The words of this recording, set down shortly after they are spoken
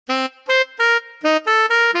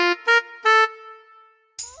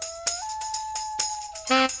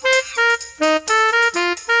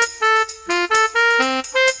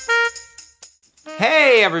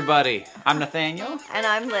Hey everybody, I'm Nathaniel. And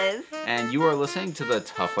I'm Liz. And you are listening to the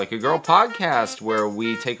Tough Like a Girl podcast, where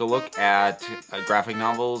we take a look at graphic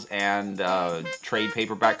novels and trade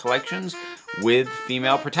paperback collections with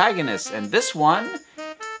female protagonists. And this one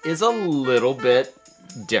is a little bit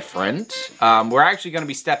different. We're actually going to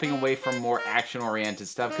be stepping away from more action-oriented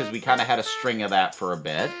stuff because we kind of had a string of that for a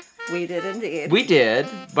bit. We did indeed. We did,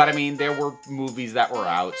 but I mean, there were movies that were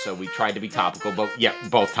out, so we tried to be topical, but yeah,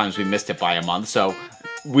 both times we missed it by a month, so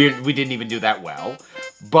we didn't even do that well.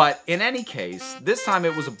 But in any case, this time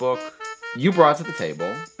it was a book you brought to the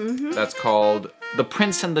table that's called The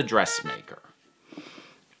Prince and the Dressmaker.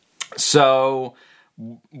 So,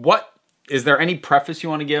 is there any preface you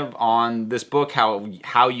want to give on this book,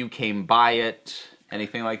 how you came by it,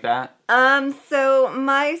 anything like that? So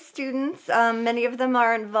my students, many of them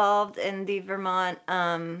are involved in the Vermont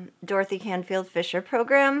Dorothy Canfield Fisher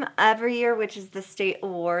program every year, which is the state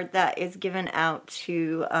award that is given out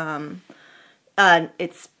to,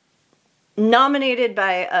 it's nominated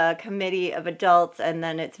by a committee of adults, and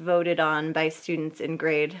then it's voted on by students in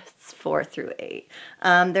grades 4 through 8.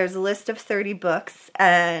 There's a list of 30 books,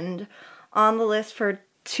 and on the list for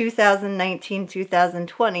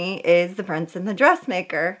 2019-2020 is The Prince and the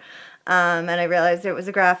Dressmaker. And I realized it was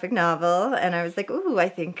a graphic novel, and I was like, ooh, I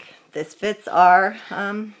think this fits our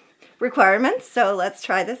requirements, so let's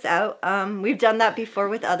try this out. We've done that before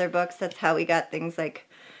with other books. That's how we got things like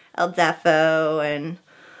El Defo and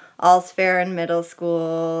All's Fair in Middle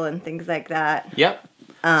School and things like that. Yep.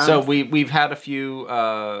 So we've had a few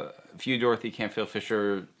Dorothy Canfield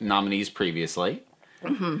Fisher nominees previously.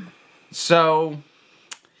 Mm-hmm. So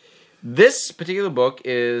this particular book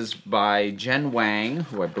is by Jen Wang,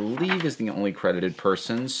 who I believe is the only credited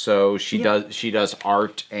person. So she does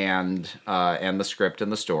art and the script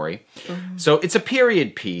and the story. Mm-hmm. So it's a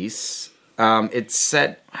period piece. It's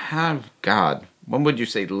set, when would you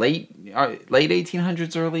say, late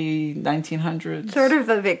 1800s, early 1900s? Sort of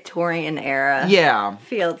a Victorian era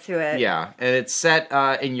feel to it. Yeah, and it's set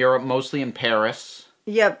in Europe, mostly in Paris.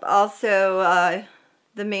 Yep, also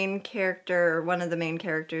one of the main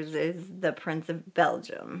characters is the Prince of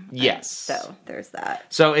Belgium. Yes. So there's that.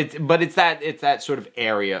 So it's that sort of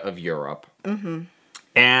area of Europe. Mm-hmm.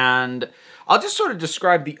 And I'll just sort of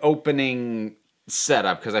describe the opening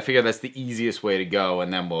setup because I figure that's the easiest way to go,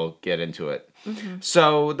 and then we'll get into it. Mm-hmm.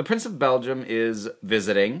 So the Prince of Belgium is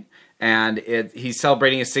visiting, and he's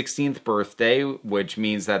celebrating his 16th birthday, which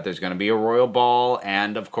means that there's going to be a royal ball,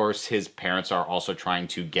 and of course his parents are also trying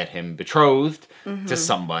to get him betrothed to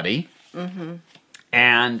somebody. Mm-hmm.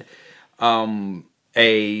 And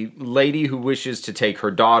a lady who wishes to take her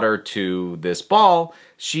daughter to this ball,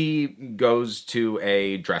 she goes to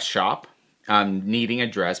a dress shop, needing a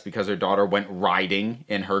dress because her daughter went riding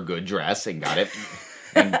in her good dress and got it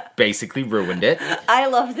and basically ruined it. I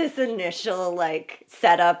love this initial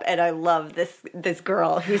setup, and I love this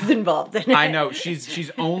girl who's involved in it. I know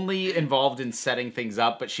she's only involved in setting things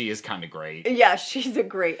up, but she is kind of great. Yeah, she's a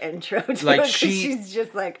great intro to it. She's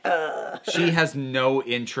just She has no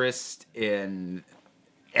interest in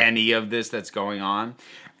any of this that's going on.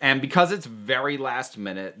 And because it's very last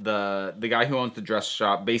minute, the guy who owns the dress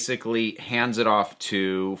shop basically hands it off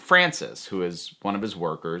to Francis, who is one of his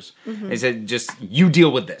workers. Mm-hmm. He said, just, you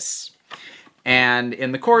deal with this. And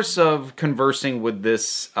in the course of conversing with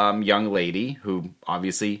this young lady, who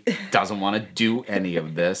obviously doesn't want to do any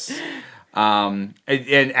of this, and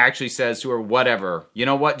actually says to her, whatever, you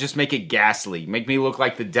know what, just make it ghastly. Make me look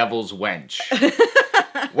like the devil's wench.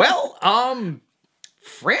 Well,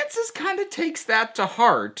 Francis kind of takes that to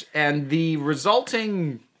heart, and the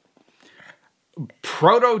resulting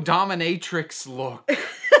proto-dominatrix look.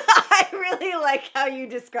 I really like how you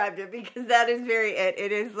described it, because that is very it.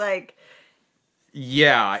 It is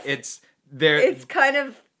yeah, it's there. It's kind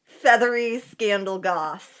of feathery scandal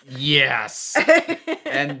goth. Yes.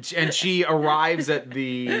 and she arrives at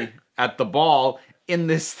the ball in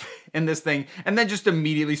this thing, and then just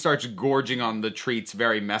immediately starts gorging on the treats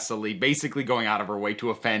very messily, basically going out of her way to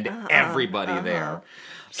offend everybody there.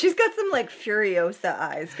 She's got some Furiosa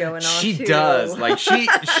eyes going on. She too. does.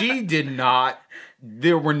 She did not.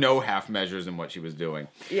 There were no half measures in what she was doing.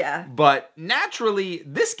 Yeah. But naturally,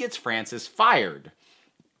 this gets Francis fired.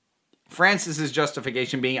 Francis's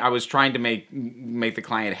justification being, I was trying to make the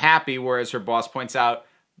client happy, whereas her boss points out,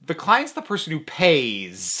 the client's the person who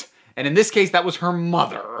pays. And in this case, that was her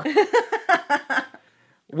mother.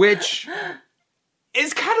 Which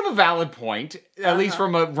is kind of a valid point, at least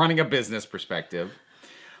from running a business perspective.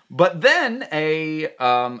 But then a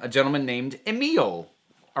gentleman named Emile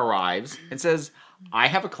arrives and says, I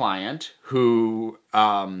have a client who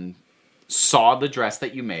saw the dress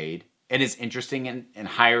that you made and is interested in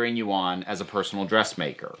hiring you on as a personal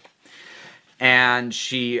dressmaker. And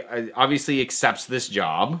she obviously accepts this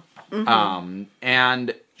job.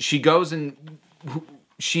 And she goes and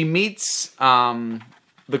she meets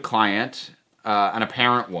the client, an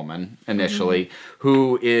apparent woman initially,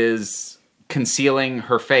 who is concealing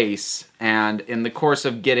her face. And in the course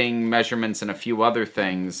of getting measurements and a few other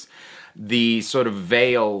things, the sort of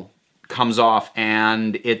veil comes off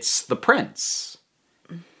and it's the prince.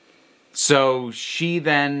 So she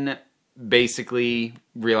then basically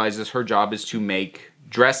realizes her job is to make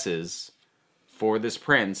dresses for this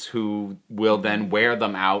prince, who will then wear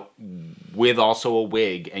them out with also a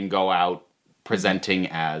wig and go out presenting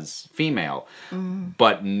as female.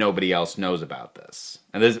 But nobody else knows about this.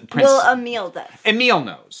 And this prince, well, Emile does. Emile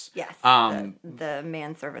knows. Yes, the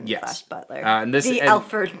manservant slash butler. And this, the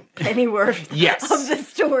Alfred Pennyworth yes. of the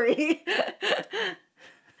story.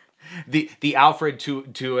 The Alfred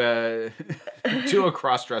to a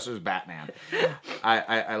cross-dresser's Batman.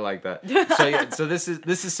 I like that. So this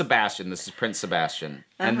is Sebastian. This is Prince Sebastian.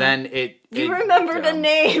 And then You remembered a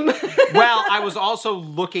name. Well, I was also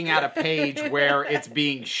looking at a page where it's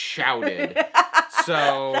being shouted.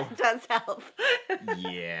 So that does help.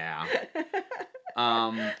 Yeah.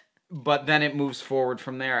 But then it moves forward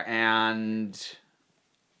from there, and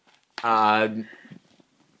yeah,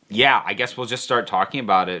 I guess we'll just start talking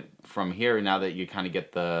about it from here now that you kind of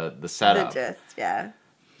get the setup. The gist, yeah.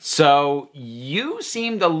 So you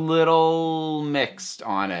seemed a little mixed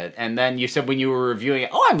on it, and then you said when you were reviewing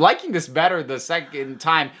it, "Oh, I'm liking this better the second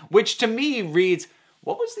time," which to me reads,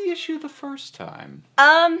 "What was the issue the first time?"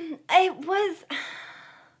 It was.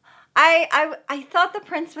 I thought the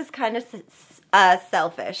prince was kind of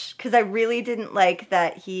selfish, because I really didn't like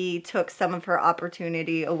that he took some of her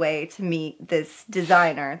opportunity away to meet this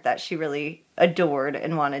designer that she really adored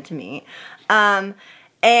and wanted to meet. And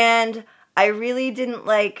I really didn't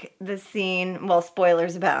like the scene, well,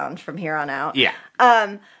 spoilers abound from here on out. Yeah.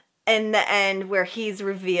 In the end, where he's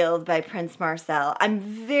revealed by Prince Marcel. I'm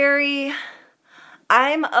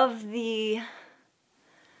of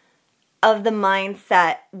the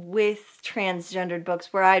mindset with transgendered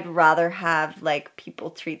books where I'd rather have, like,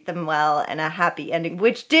 people treat them well and a happy ending,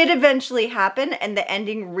 which did eventually happen, and the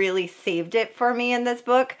ending really saved it for me in this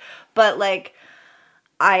book. But, like,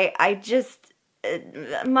 I just,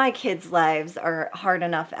 my kids' lives are hard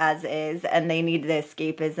enough as is, and they need the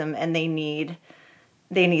escapism, and they need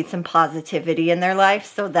some positivity in their life,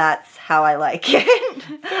 so that's how I like it.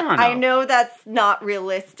 I know that's not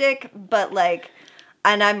realistic, but, like,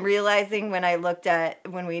 and I'm realizing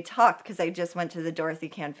when we talked, because I just went to the Dorothy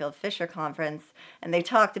Canfield Fisher conference, and they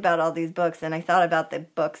talked about all these books, and I thought about the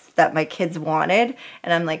books that my kids wanted,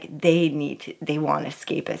 and I'm like, they want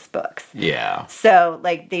escapist books. Yeah. So,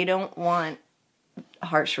 like, they don't want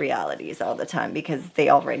harsh realities all the time, because they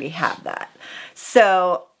already have that.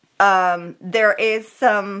 So, there is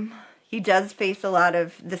he does face a lot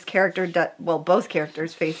of, this character, both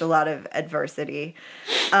characters face a lot of adversity.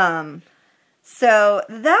 So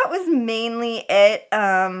that was mainly it.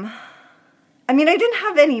 I didn't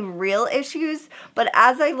have any real issues, but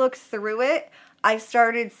as I looked through it, I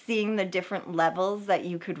started seeing the different levels that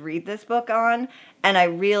you could read this book on, and I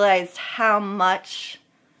realized how much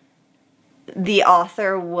the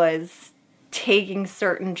author was taking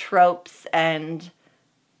certain tropes and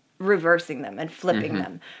reversing them and flipping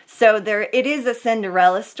them. So it is a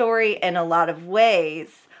Cinderella story in a lot of ways,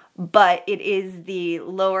 but it is the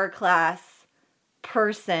lower class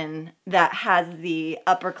person that has the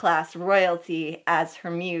upper class royalty as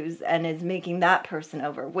her muse and is making that person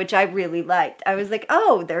over, which I really liked. I was like,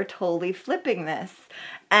 oh, they're totally flipping this.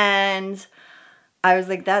 And I was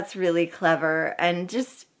like, that's really clever. And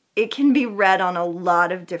just, it can be read on a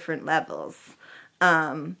lot of different levels,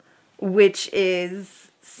 which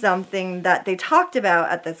is something that they talked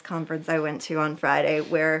about at this conference I went to on Friday,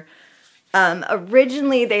 where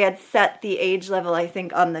originally they had set the age level, I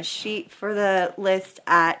think, on the sheet for the list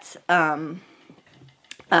at 7th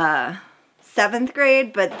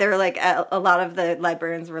grade, but they're like, a lot of the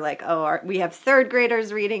librarians were like, oh, we have 3rd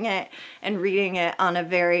graders reading it, and reading it on a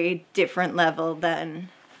very different level than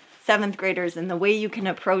 7th graders, and the way you can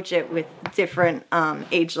approach it with different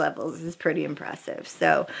age levels is pretty impressive.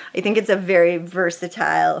 So I think it's a very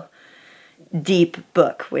versatile, deep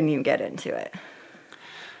book when you get into it.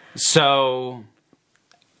 So,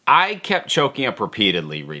 I kept choking up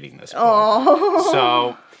repeatedly reading this book. Oh.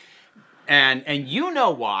 So, and you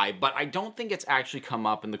know why, but I don't think it's actually come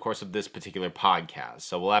up in the course of this particular podcast.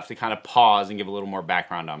 So we'll have to kind of pause and give a little more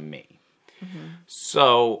background on me.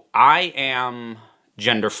 So, I am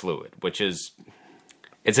gender fluid, which is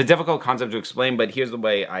It's a difficult concept to explain, but here's the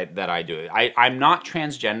way that I do it. I'm not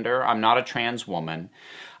transgender. I'm not a trans woman,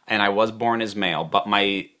 and I was born as male, but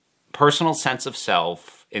my personal sense of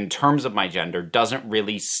self, in terms of my gender, doesn't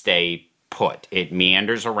really stay put. It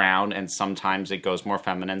meanders around, and sometimes it goes more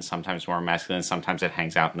feminine, sometimes more masculine, sometimes it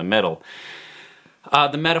hangs out in the middle.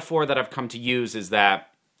 The metaphor that I've come to use is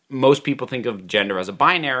that most people think of gender as a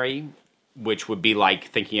binary, which would be like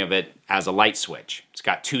thinking of it as a light switch. It's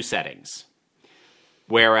got two settings.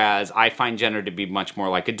 Whereas I find gender to be much more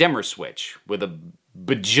like a dimmer switch with a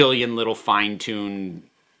bajillion little fine-tuned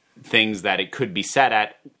things that it could be set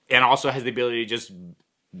at, and also has the ability to just,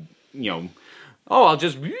 I'll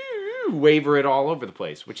just waver it all over the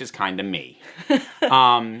place, which is kind of me.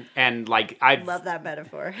 And like I love that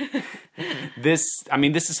metaphor. This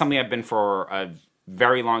is something I've been for a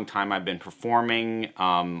very long time. I've been performing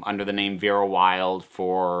under the name Vera Wild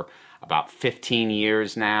for about 15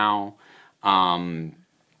 years now.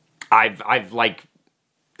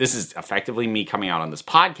 This is effectively me coming out on this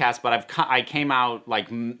podcast, but I came out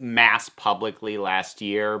like mass publicly last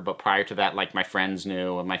year, but prior to that, like my friends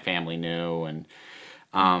knew and my family knew and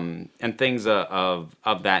things of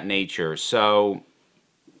that nature. So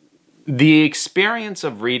the experience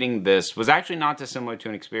of reading this was actually not dissimilar to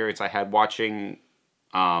an experience I had watching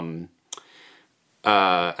an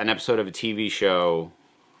episode of a TV show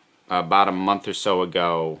about a month or so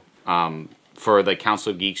ago. For the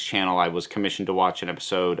Council of Geeks channel, I was commissioned to watch an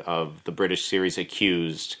episode of the British series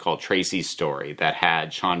Accused called Tracy's Story that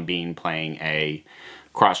had Sean Bean playing a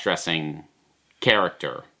cross-dressing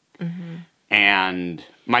character. Mm-hmm. And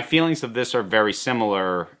my feelings of this are very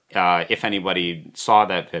similar, if anybody saw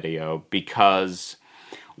that video, because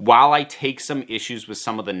while I take some issues with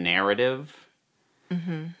some of the narrative,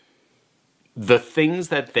 mm-hmm. the things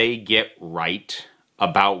that they get right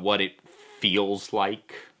about what it feels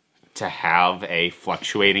like to have a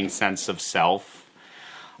fluctuating sense of self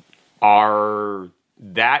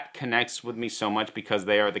that connects with me so much because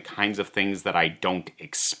they are the kinds of things that I don't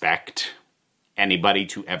expect anybody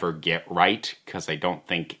to ever get right, because I don't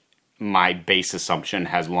think my base assumption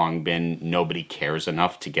has long been nobody cares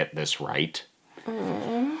enough to get this right.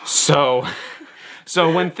 So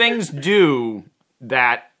when things do,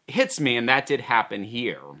 that hits me, and that did happen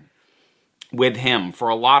here with him for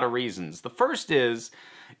a lot of reasons. The first is,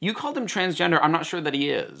 you called him transgender. I'm not sure that he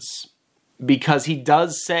is. Because he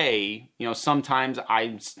does say, sometimes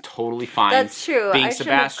I'm totally fine. That's true. Being I Sebastian.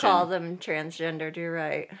 shouldn't have called him transgendered. You're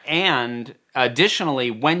right. And additionally,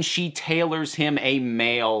 when she tailors him a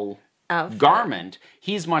male garment,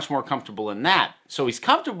 he's much more comfortable in that. So he's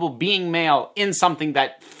comfortable being male in something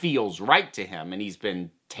that feels right to him. And he's been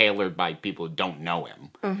tailored by people who don't know him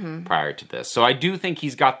mm-hmm. prior to this. So I do think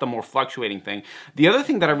he's got the more fluctuating thing. The other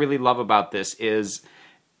thing that I really love about this is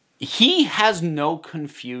he has no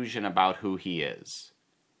confusion about who he is.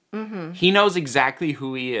 Mm-hmm. He knows exactly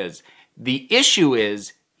who he is. The issue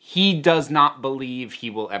is he does not believe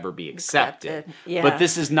he will ever be accepted. Yeah. But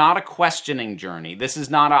this is not a questioning journey. This is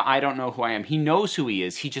not a I don't know who I am. He knows who he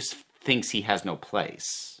is. He just thinks he has no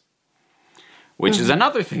place. Which mm-hmm. is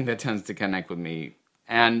another thing that tends to connect with me.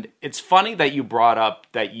 And it's funny that you brought up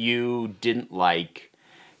that you didn't like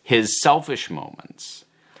his selfish moments.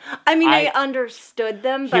 I understood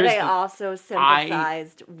them, but I also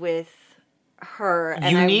sympathized with her.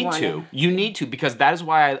 And You need to, because that is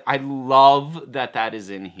why I love that is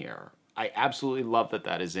in here. I absolutely love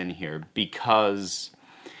that is in here, because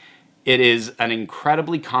it is an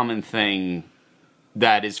incredibly common thing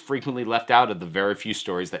that is frequently left out of the very few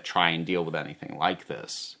stories that try and deal with anything like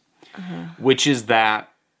this. Uh-huh. Which is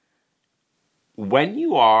that when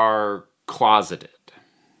you are closeted,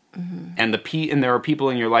 mm-hmm. and there are people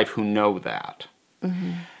in your life who know that,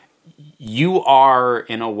 mm-hmm. you are,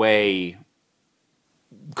 in a way,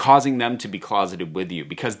 causing them to be closeted with you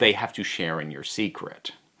because they have to share in your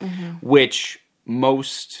secret, mm-hmm. which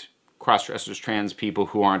most cross-dressers, trans people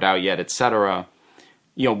who aren't out yet, etc.,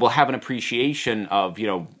 will have an appreciation of,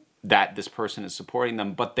 that this person is supporting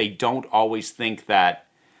them, but they don't always think that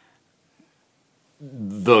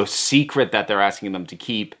the secret that they're asking them to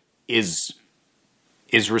keep is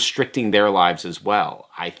restricting their lives as well.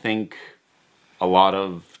 I think a lot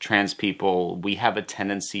of trans people, we have a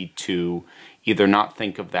tendency to either not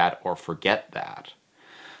think of that or forget that.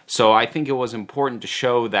 So I think it was important to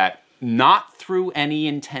show that not through any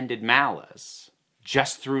intended malice,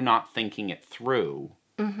 just through not thinking it through,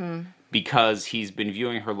 mm-hmm. because he's been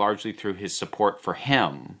viewing her largely through his support for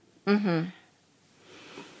him, mm-hmm.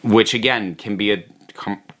 which again can be a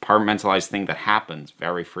compartmentalized thing that happens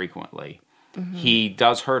very frequently. Mm-hmm. He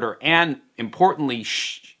does hurt her, and importantly,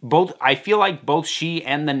 I feel like both she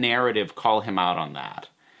and the narrative call him out on that.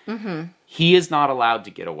 he is not allowed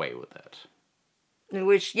to get away with it.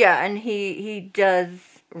 Which, yeah, and he does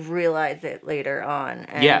realize it later on.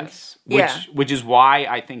 And, yes, which is why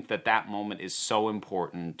I think that moment is so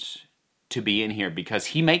important to be in here, because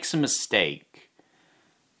he makes a mistake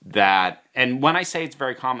that, and when I say it's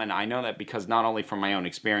very common, I know that because not only from my own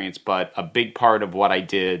experience, but a big part of what I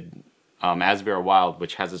did as Vera Wild,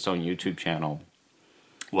 which has its own YouTube channel,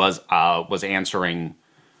 was answering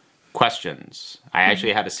questions. I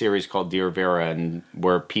actually had a series called Dear Vera, and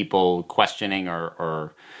where people questioning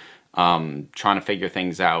or trying to figure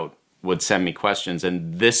things out would send me questions,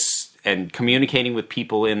 and communicating with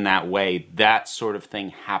people in that way, that sort of thing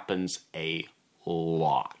happens a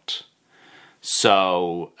lot.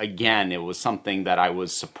 So again, it was something that I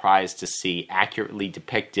was surprised to see accurately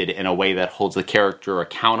depicted in a way that holds the character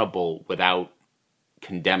accountable without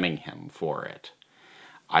condemning him for it.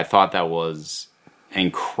 I thought that was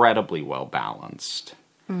incredibly well balanced.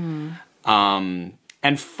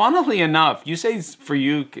 And funnily enough, you say for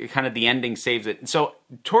you, kind of the ending saves it. So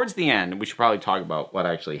towards the end, we should probably talk about what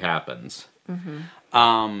actually happens.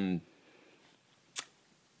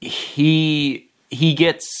 He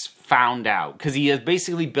gets found out because he has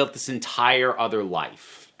basically built this entire other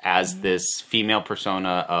life as this female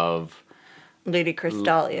persona of Lady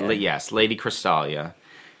Crystalia. Yes, Lady Crystalia.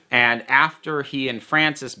 And after he and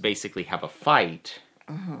Francis basically have a fight,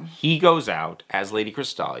 he goes out as Lady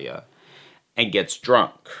Crystalia and gets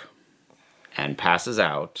drunk and passes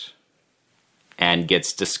out and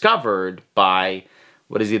gets discovered by,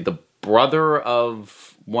 what is he, the brother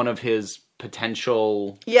of one of his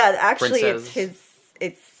potential princesses?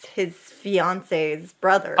 it's his fiance's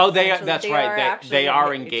brother. Oh, that's right. They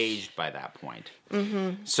are engaged by that point.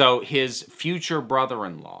 So his future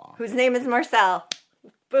brother-in-law, whose name is Marcel.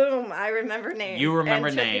 Boom, I remember names. You remember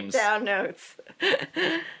and names. Took down notes.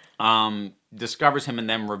 Discovers him and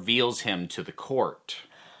then reveals him to the court.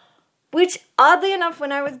 Which, oddly enough,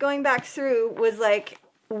 when I was going back through, was like,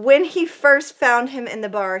 when he first found him in the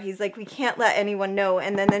bar, he's like, we can't let anyone know.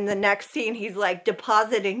 And then in the next scene, he's like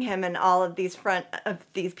depositing him in all of these front of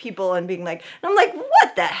these people and being like, and I'm like,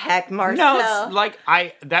 what the heck, Marcel? No, it's like,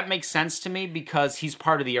 that makes sense to me because he's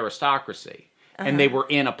part of the aristocracy. And they were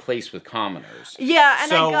in a place with commoners. Yeah,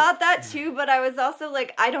 and I got that too, but I was also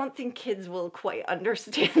like, I don't think kids will quite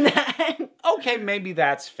understand that. Okay, maybe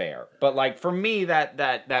that's fair. But like for me,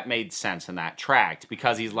 that made sense and that tracked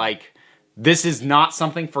because he's like, this is not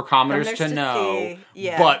something for commoners to know,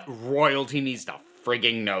 but royalty needs to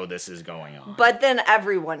frigging know this is going on. But then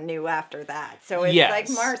everyone knew after that, so it's like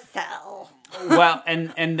Marcel. Well,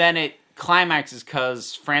 and then it climaxes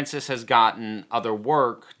because Francis has gotten other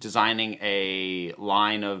work designing a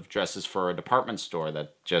line of dresses for a department store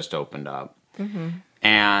that just opened up.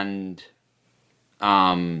 And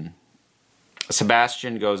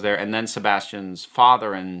Sebastian goes there, and then Sebastian's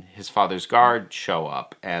father and his father's guard show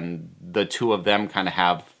up, and the two of them kind of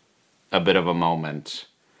have a bit of a moment,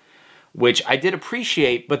 which I did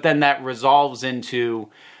appreciate, but then that resolves into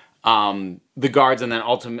the guards and then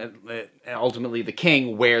ultimately the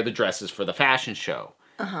king wear the dresses for the fashion show.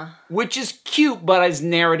 Which is cute, but is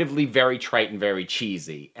narratively very trite and very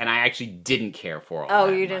cheesy. And I actually didn't care for all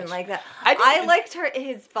that. Oh, you didn't like that? I liked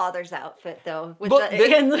his father's outfit, though. With all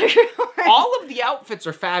of the outfits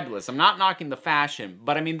are fabulous. I'm not knocking the fashion.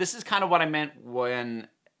 But, I mean, this is kind of what I meant when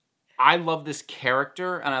I love this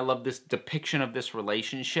character and I love this depiction of this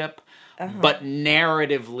relationship. But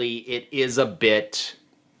narratively, it is a bit...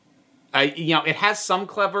 it has some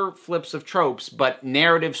clever flips of tropes, but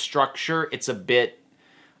narrative structure, it's a bit...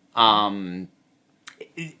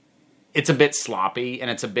 it's a bit sloppy,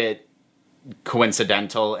 and it's a bit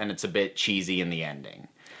coincidental, and it's a bit cheesy in the ending.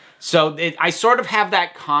 So I sort of have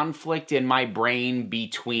that conflict in my brain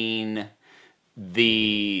between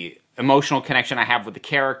the emotional connection I have with the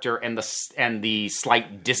character and the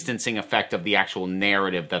slight distancing effect of the actual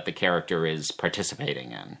narrative that the character is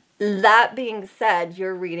participating in. That being said,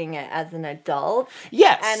 you're reading it as an adult.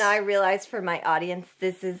 Yes. And I realize for my audience,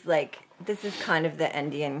 this is kind of the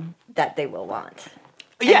ending that they will want.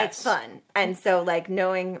 And it's fun. And so, like,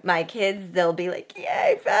 knowing my kids, they'll be like,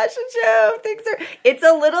 yay, fashion show. It's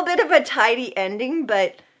a little bit of a tidy ending,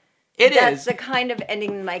 but that's the kind of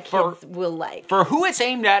ending my kids will like. For who it's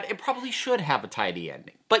aimed at, it probably should have a tidy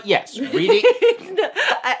ending. But yes, reading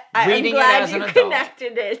I'm glad it as an you adult.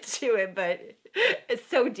 Connected it to it, but it's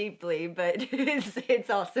so deeply, but it's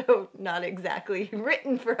also not exactly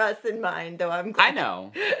written for us in mind, though I'm glad. I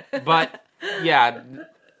know, but yeah.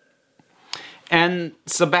 And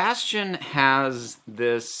Sebastian has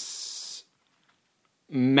this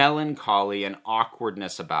melancholy and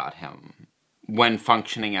awkwardness about him, when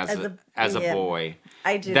functioning as a yeah. boy.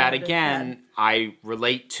 I do. That again, I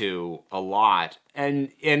relate to a lot, and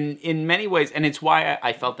in many ways, and it's why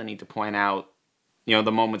I felt the need to point out,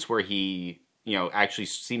 the moments where he, actually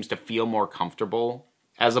seems to feel more comfortable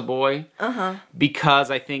as a boy. Because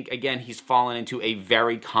I think again he's fallen into a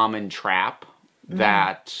very common trap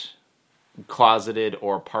that closeted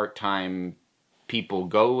or part-time people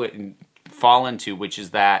go and fall into, which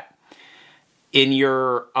is that in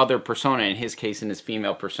your other persona, in his case, in his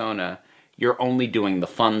female persona, you're only doing the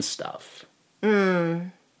fun stuff.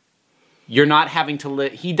 You're not having to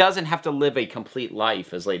live... He doesn't have to live a complete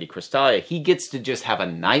life as Lady Crystallia. He gets to just have a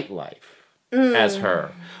nightlife as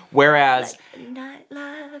her. Whereas... Like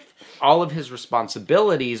nightlife. All of his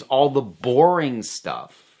responsibilities, all the boring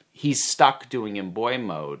stuff, he's stuck doing in boy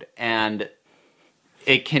mode. And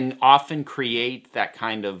it can often create that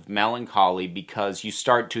kind of melancholy because you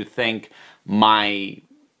start to think my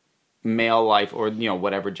male life, or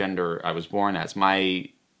whatever gender I was born as, my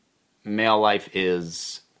male life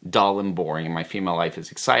is dull and boring and my female life is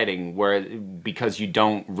exciting, because you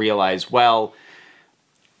don't realize, well,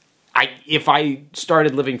 if I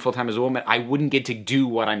started living full-time as a woman, I wouldn't get to do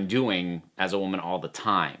what I'm doing as a woman all the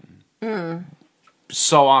time.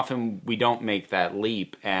 So often we don't make that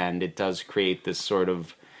leap, and it does create this sort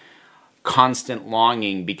of constant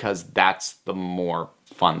longing because that's the more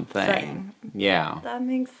fun thing. Yeah. That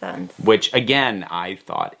makes sense. Which, again, I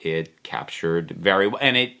thought it captured very well.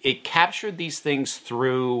 And it captured these things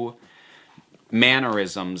through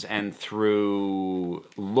mannerisms and through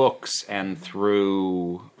looks and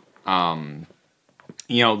through,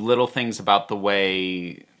 little things about the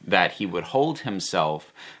way that he would hold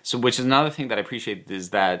himself. So, which is another thing that I appreciate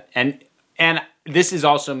is that, and this is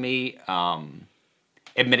also me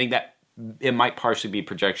admitting that it might partially be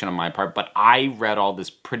projection on my part, but I read all this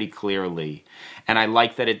pretty clearly, and I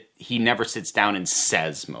like that he never sits down and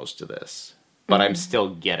says most of this, but I'm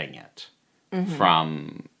still getting it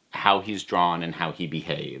from how he's drawn and how he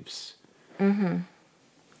behaves.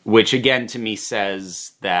 Which, again, to me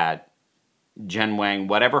says that Jen Wang,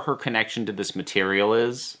 whatever her connection to this material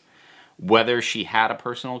is, whether she had a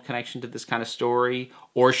personal connection to this kind of story,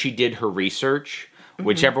 or she did her research,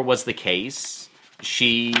 whichever was the case,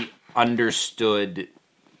 she understood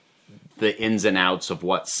the ins and outs of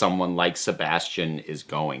what someone like Sebastian is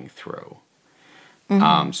going through.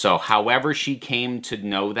 So however she came to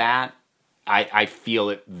know that, I feel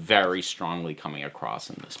it very strongly coming across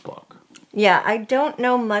in this book. Yeah, I don't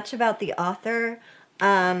know much about the author.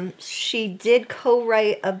 She did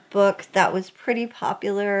co-write a book that was pretty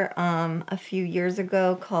popular a few years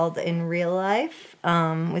ago called In Real Life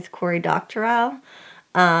with Cory Doctorow.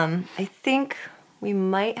 I think we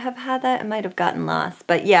might have had that. It might have gotten lost.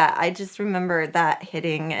 But yeah, I just remember that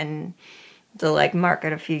hitting and the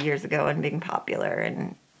market a few years ago and being popular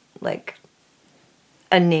and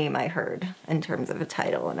a name I heard in terms of a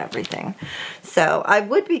title and everything. So I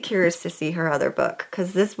would be curious to see her other book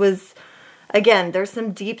because this was, again, there's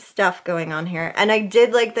some deep stuff going on here. And I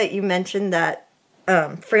did like that you mentioned that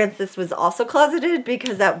Frances was also closeted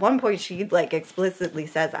because at one point she explicitly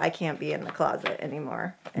says, I can't be in the closet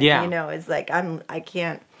anymore. And, it's I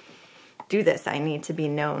can't do this. I need to be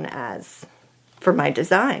known as for my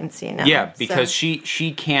designs, Yeah, because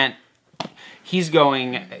she can't, he's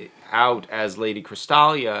going out as Lady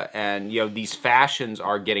Crystallia and, these fashions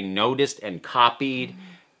are getting noticed and copied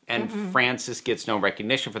and Frances gets no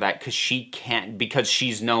recognition for that because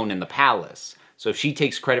she's known in the palace. So if she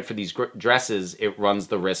takes credit for these dresses, it runs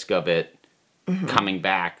the risk of it coming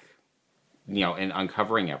back, and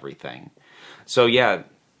uncovering everything. So, yeah.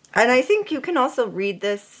 And I think you can also read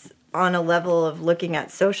this on a level of looking at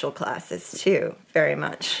social classes, too, very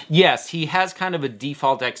much. Yes, he has kind of a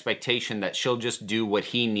default expectation that she'll just do what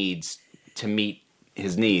he needs to meet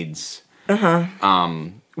his needs.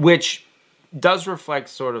 Which does reflect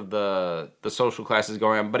sort of the social classes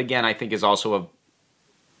going on, but again, I think is also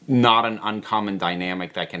not an uncommon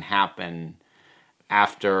dynamic that can happen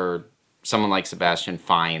after someone like Sebastian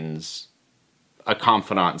finds a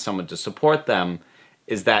confidant and someone to support them,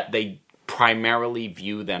 is that they primarily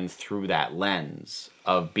view them through that lens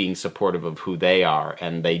of being supportive of who they are,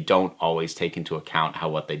 and they don't always take into account how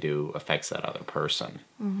what they do affects that other person,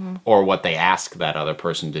 or what they ask that other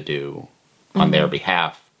person to do on their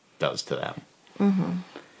behalf does to them.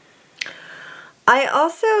 I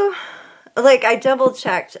also... I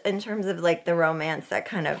double-checked in terms of, the romance that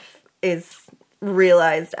kind of is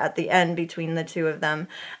realized at the end between the two of them.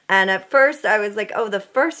 And at first, I was like, oh, the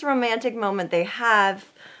first romantic moment they have,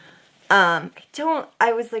 I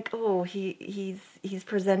was like, oh, he's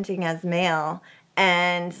presenting as male.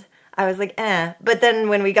 And I was like, eh. But then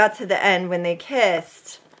when we got to the end, when they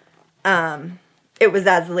kissed, it was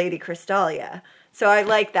as Lady Crystalia. So I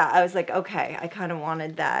like that. I was like, okay, I kind of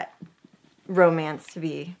wanted that romance to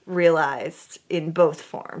be realized in both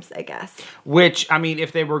forms, I guess. Which, I mean,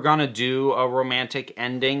 if they were going to do a romantic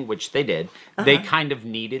ending, which they did, they kind of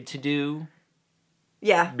needed to do.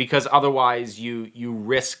 Yeah. Because otherwise you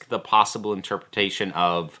risk the possible interpretation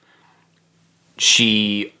of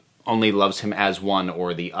she only loves him as one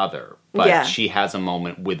or the other. But she has a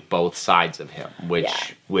moment with both sides of him,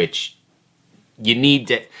 which you need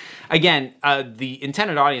to... Again, the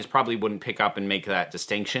intended audience probably wouldn't pick up and make that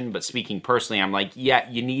distinction, but speaking personally, I'm like, yeah,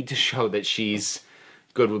 you need to show that she's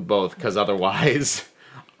good with both, because otherwise,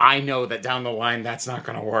 I know that down the line, that's not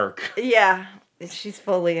going to work. Yeah, she's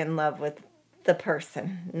fully in love with the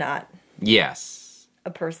person, not a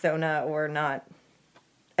persona or not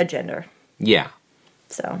a gender. Yeah.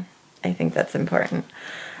 So, I think that's important.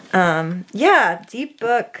 Deep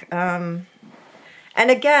book. And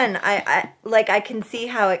again, I can see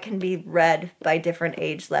how it can be read by different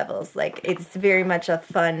age levels. Like, it's very much a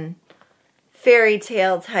fun fairy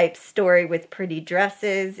tale type story with pretty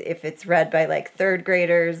dresses. If it's read by like third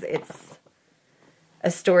graders, it's a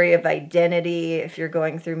story of identity. If you're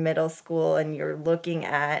going through middle school and you're looking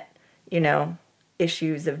at,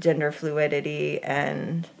 issues of gender fluidity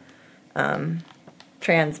and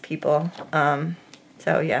trans people.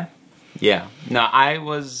 So yeah. Yeah. No, I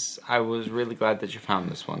was really glad that you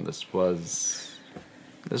found this one. This was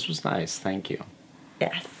nice. Thank you.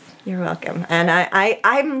 Yes, you're welcome. And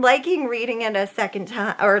I'm liking reading it a second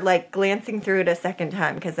time, or like glancing through it a second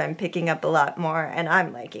time, because I'm picking up a lot more and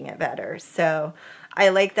I'm liking it better. So I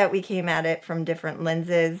like that we came at it from different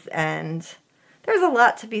lenses, and there's a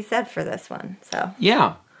lot to be said for this one. So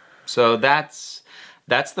yeah. So that's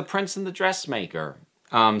The Prince and the Dressmaker.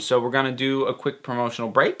 So we're going to do a quick promotional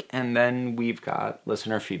break, and then we've got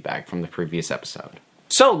listener feedback from the previous episode.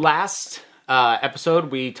 So last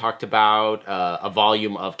episode, we talked about a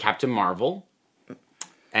volume of Captain Marvel,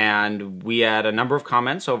 and we had a number of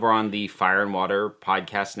comments over on the Fire and Water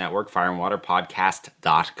Podcast Network,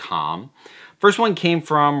 fireandwaterpodcast.com. First one came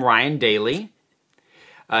from Ryan Daly.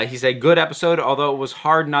 He said, good episode, although it was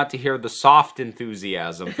hard not to hear the soft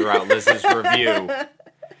enthusiasm throughout Liz's review.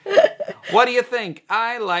 What do you think?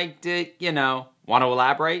 I liked it, Want to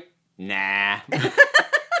elaborate? Nah.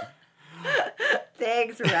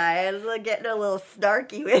 Thanks, Ryan. Getting a little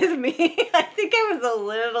snarky with me. I think I was a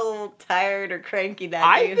little tired or cranky that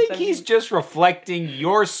day. I think he's just reflecting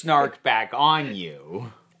your snark back on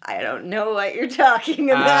you. I don't know what you're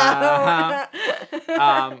talking about.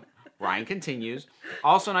 Ryan continues.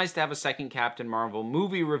 Also nice to have a second Captain Marvel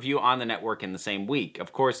movie review on the network in the same week.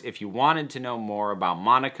 Of course, if you wanted to know more about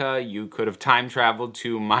Monica, you could have time traveled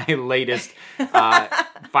to my latest Fire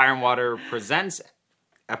and Water Presents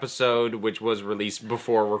episode, which was released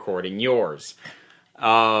before recording yours.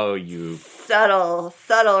 Oh, you... Subtle,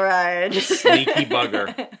 Ryan. Sneaky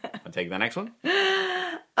bugger. I'll take the next one.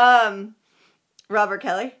 Robert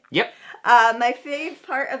Kelly? Yep. My fave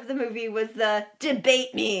part of the movie was the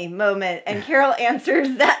debate me moment, and Carol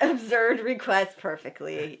answers that absurd request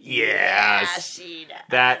perfectly. Yes. Yeah, she does.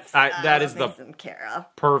 That is the Carol.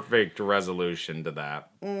 Perfect resolution to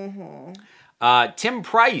that. Mm-hmm. Tim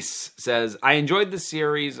Price says, I enjoyed the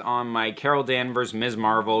series on my Carol Danvers, Ms.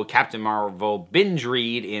 Marvel, Captain Marvel binge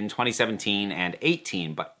read in 2017 and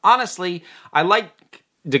 18, but honestly, I like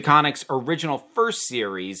DeConnick's original first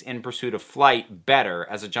series, In Pursuit of Flight, better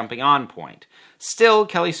as a jumping-on point. Still,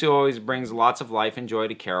 Kelly Sue always brings lots of life and joy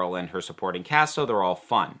to Carol and her supporting cast, so they're all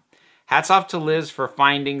fun. Hats off to Liz for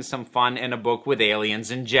finding some fun in a book with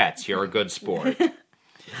aliens and jets. You're a good sport.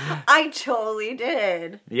 I totally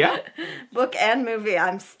did. Yeah. Book and movie.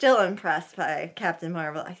 I'm still impressed by Captain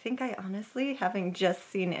Marvel. I think I honestly, having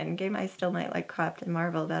just seen Endgame, I still might like Captain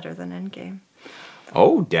Marvel better than Endgame.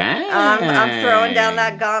 Oh, dang. I'm throwing down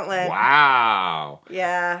that gauntlet. Wow.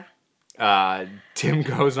 Yeah. Tim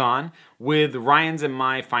goes on with Ryan's and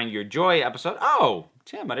my Find Your Joy episode. Oh,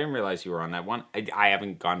 Tim, I didn't realize you were on that one. I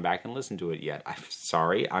haven't gone back and listened to it yet. I'm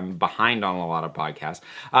sorry. I'm behind on a lot of podcasts.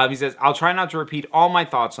 He says, I'll try not to repeat all my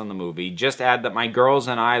thoughts on the movie. Just add that my girls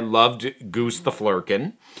and I loved Goose the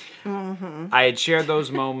Flurkin. Mm-hmm. I had shared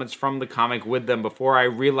those moments from the comic with them before I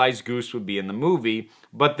realized Goose would be in the movie,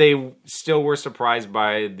 but they still were surprised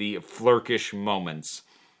by the flirkish moments.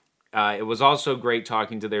 It was also great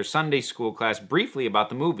talking to their Sunday school class briefly about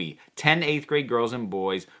the movie. 10 8th grade girls and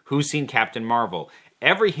boys who've seen Captain Marvel.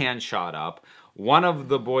 Every hand shot up. One of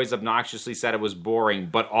the boys obnoxiously said it was boring,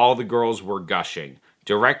 but all the girls were gushing.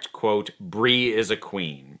 Direct quote, Bree is a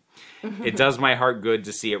queen. It does my heart good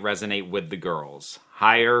to see it resonate with the girls.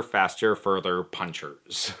 Higher, faster, further,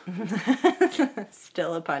 punchers.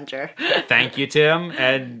 Still a puncher. Thank you, Tim.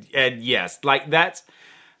 And yes, like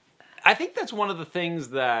I think that's one of the things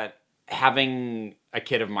that having a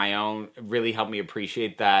kid of my own really helped me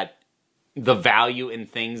appreciate, that the value in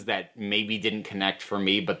things that maybe didn't connect for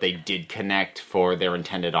me, but they did connect for their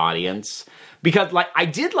intended audience. Because like I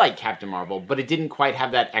did like Captain Marvel, but it didn't quite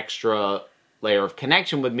have that extra layer of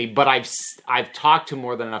connection with me. But I've talked to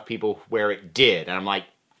more than enough people where it did, and I'm like,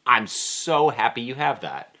 I'm so happy you have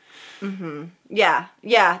that. Mm-hmm. Yeah.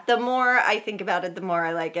 The more I think about it, the more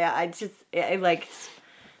I like it. I like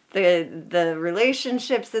the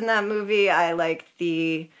relationships in that movie. I like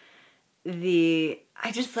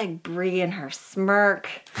I just like Brie and her smirk,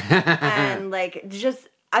 and like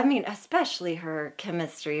especially her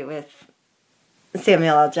chemistry with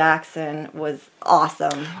Samuel L. Jackson was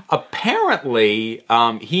awesome. Apparently,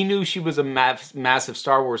 he knew she was a massive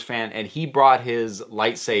Star Wars fan, and he brought his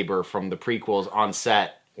lightsaber from the prequels on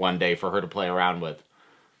set one day for her to play around with.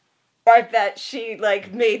 I bet she,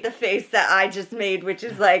 like, made the face that I just made, which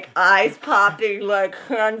is, like, eyes popping, like,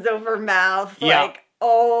 hands over mouth, yeah. Like,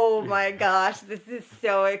 oh my gosh, this is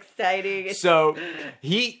so exciting. So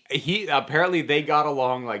he apparently they got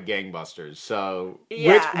along like gangbusters. So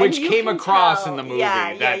yeah, which came across tell, in the movie.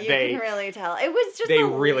 Yeah, that you they can really tell. It was just they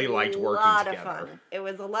really liked working lot together. Of fun. It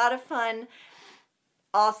was a lot of fun.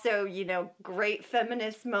 Also, great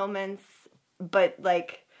feminist moments, but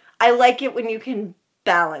like I like it when you can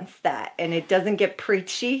balance that and it doesn't get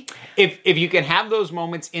preachy. If you can have those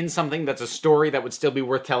moments in something that's a story that would still be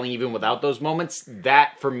worth telling even without those moments,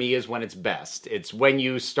 that for me is when it's best. It's when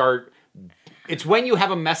you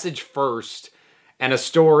have a message first and a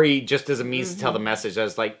story just as a means to tell the message.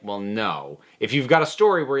 That's like, well, no. If you've got a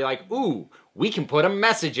story where you're like, ooh, we can put a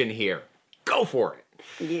message in here, go for it.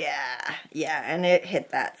 Yeah, and it hit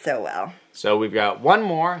that so well. So we've got one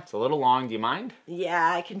more. It's a little long. Do you mind?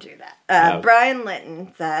 Yeah, I can do that. Brian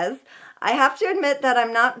Litton says, I have to admit that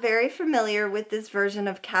I'm not very familiar with this version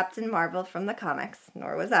of Captain Marvel from the comics,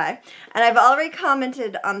 nor was I, and I've already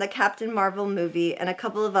commented on the Captain Marvel movie and a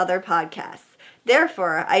couple of other podcasts.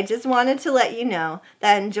 Therefore, I just wanted to let you know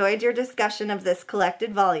that I enjoyed your discussion of this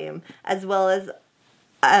collected volume, as well as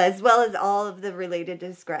all of the related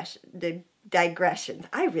digressions.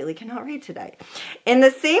 I really cannot read today. In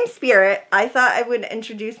the same spirit, I thought I would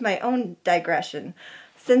introduce my own digression.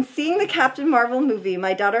 Since seeing the Captain Marvel movie,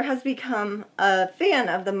 my daughter has become a fan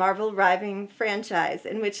of the Marvel Rising franchise,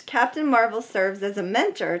 in which Captain Marvel serves as a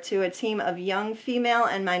mentor to a team of young female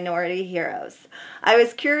and minority heroes. I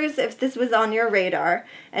was curious if this was on your radar,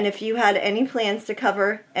 and if you had any plans to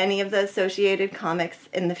cover any of the associated comics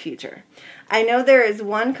in the future. I know there is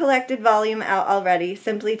one collected volume out already,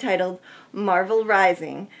 simply titled Marvel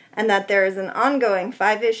Rising, and that there is an ongoing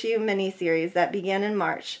 5-issue miniseries that began in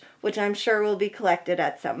March, which I'm sure will be collected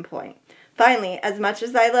at some point. Finally, as much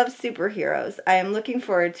as I love superheroes, I am looking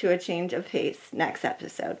forward to a change of pace next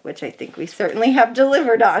episode, which I think we certainly have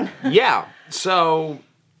delivered on. Yeah, so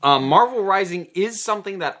Marvel Rising is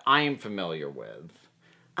something that I am familiar with.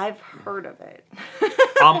 I've heard of it.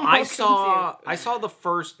 I saw the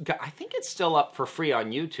first, I think it's still up for free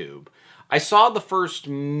on YouTube. I saw the first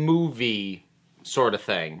movie sort of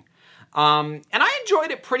thing. And I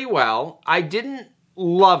enjoyed it pretty well. I didn't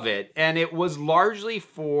love it, and it was largely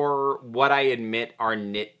for what I admit are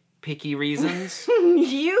nitpicky reasons.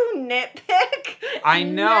 You nitpick? I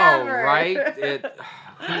know, Never. right?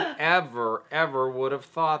 Whoever ever would have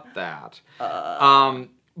thought that?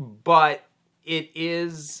 But it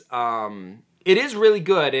is really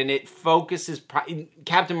good, and it focuses.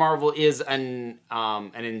 Captain Marvel is an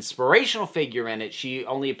inspirational figure in it. She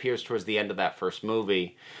only appears towards the end of that first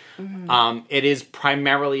movie. Mm-hmm. It is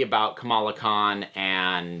primarily about Kamala Khan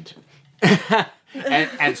and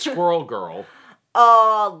Squirrel Girl.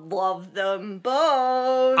 Oh, love them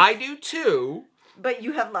both. I do too. But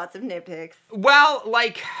you have lots of nitpicks. Well,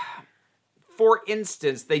 like, for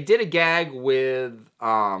instance, they did a gag with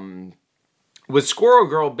Squirrel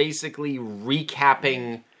Girl basically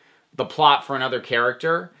recapping the plot for another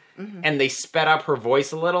character, and they sped up her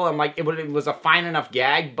voice a little. I'm like, it was a fine enough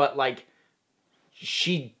gag, but like,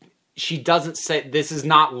 she doesn't say, this is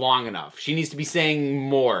not long enough. She needs to be saying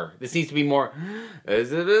more. This needs to be more.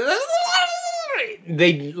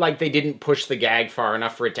 They didn't push the gag far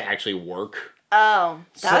enough for it to actually work. Oh,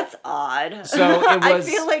 that's odd. So it was, I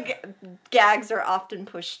feel like gags are often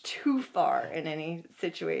pushed too far in any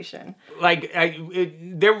situation. Like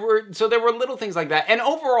there were little things like that, and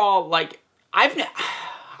overall, like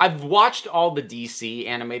I've watched all the DC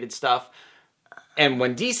animated stuff. And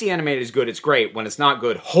when DC animated is good, it's great. When it's not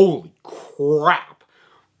good, holy crap.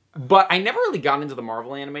 But I never really got into the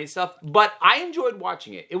Marvel animated stuff, but I enjoyed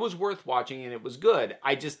watching it. It was worth watching and it was good.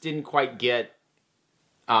 I just didn't quite get...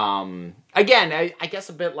 again, I guess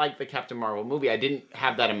a bit like the Captain Marvel movie, I didn't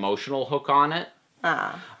have that emotional hook on it.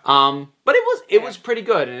 But it was pretty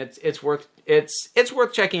good, and it's worth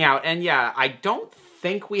checking out. And yeah, I don't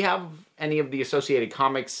think we have any of the associated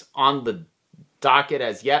comics on the docket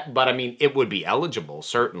as yet, but I mean, it would be eligible,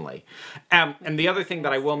 certainly. And the other thing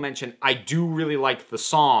that I will mention, I do really like the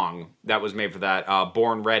song that was made for that,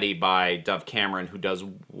 Born Ready by Dove Cameron, who does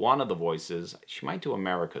one of the voices. She might do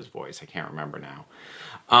America's voice, I can't remember now.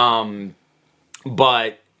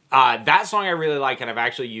 But that song I really like, and I've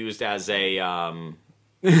actually used as a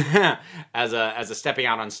as a stepping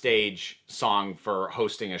out on stage song for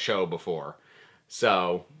hosting a show before.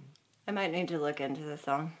 So I might need to look into the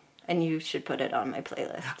song, and you should put it on my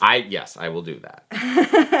playlist. Yes, I will do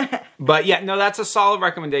that. But yeah, no, that's a solid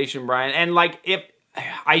recommendation, Brian. And like, if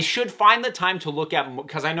I should find the time to look at,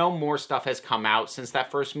 because I know more stuff has come out since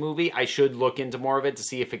that first movie. I should look into more of it to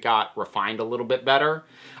see if it got refined a little bit better.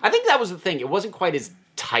 I think that was the thing. It wasn't quite as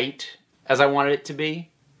tight as I wanted it to be.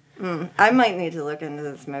 I might need to look into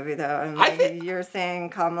this movie, though. You're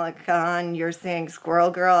saying Kamala Khan, you're saying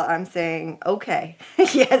Squirrel Girl, I'm saying, okay.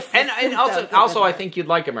 Yes. And also I think you'd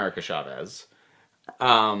like America Chavez.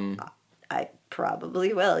 I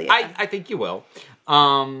probably will, yeah. I think you will.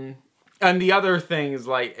 And the other thing is,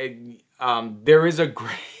 like, there is a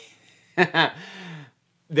great...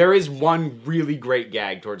 there is one really great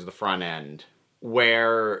gag towards the front end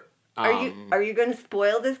where... Are you going to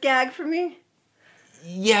spoil this gag for me?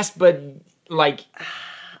 Yes, but, like...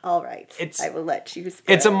 All right. I will let you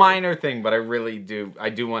spoil It's a minor thing, but I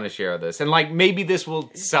do want to share this. And, like, maybe this will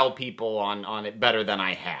sell people on it better than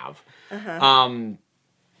I have. Uh-huh.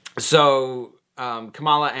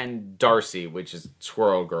 Kamala and Darcy, which is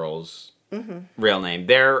Squirrel Girl's real name,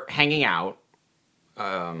 they're hanging out.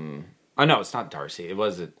 Oh, no, it's not Darcy. It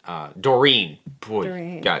was Doreen. Boy,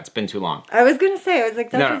 Doreen. God, it's been too long. I was going to say,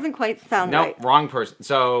 that doesn't quite sound right. No, wrong person.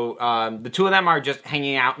 So, the two of them are just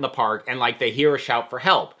hanging out in the park, and, like, they hear a shout for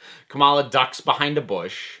help. Kamala ducks behind a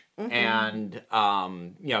bush and,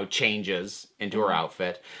 changes into her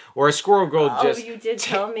outfit. Whereas Squirrel Girl you did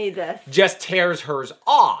tell me this. Just tears hers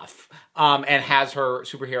off and has her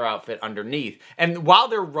superhero outfit underneath. And while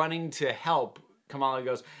they're running to help, Kamala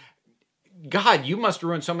goes... God, you must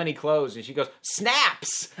ruin so many clothes. And she goes,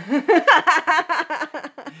 snaps!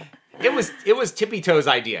 It was Tippy Toe's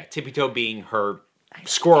idea. Tippy Toe being her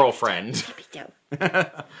squirrel friend. Tippy Toe.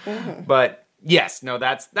 But yes, no,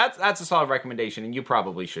 that's a solid recommendation, and you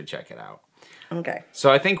probably should check it out. Okay.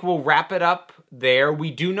 So I think we'll wrap it up there. We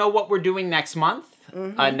do know what we're doing next month.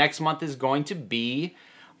 Next month is going to be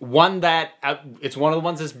one that, it's one of the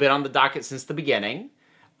ones that's been on the docket since the beginning.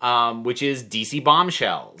 Which is DC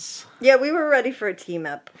Bombshells. Yeah, we were ready for a team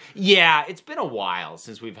up. Yeah, it's been a while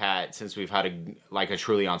since we've had a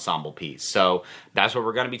truly ensemble piece. So that's what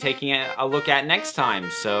we're going to be taking a look at next time.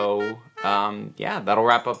 So that'll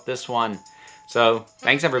wrap up this one. So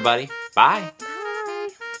thanks everybody. Bye. Bye.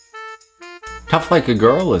 Tough Like a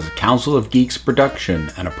Girl is a Council of Geeks production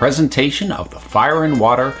and a presentation of the Fire and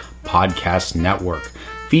Water Podcast Network.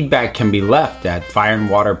 Feedback can be left at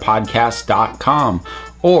fireandwaterpodcast.com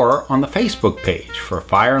or on the Facebook page for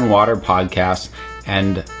Fire and Water Podcast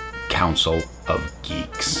and Council of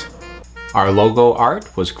Geeks. Our logo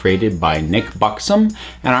art was created by Nick Buxom,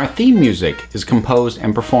 and our theme music is composed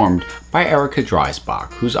and performed by Erica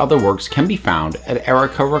Dreisbach, whose other works can be found at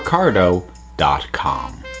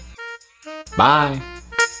ericaricardo.com. Bye!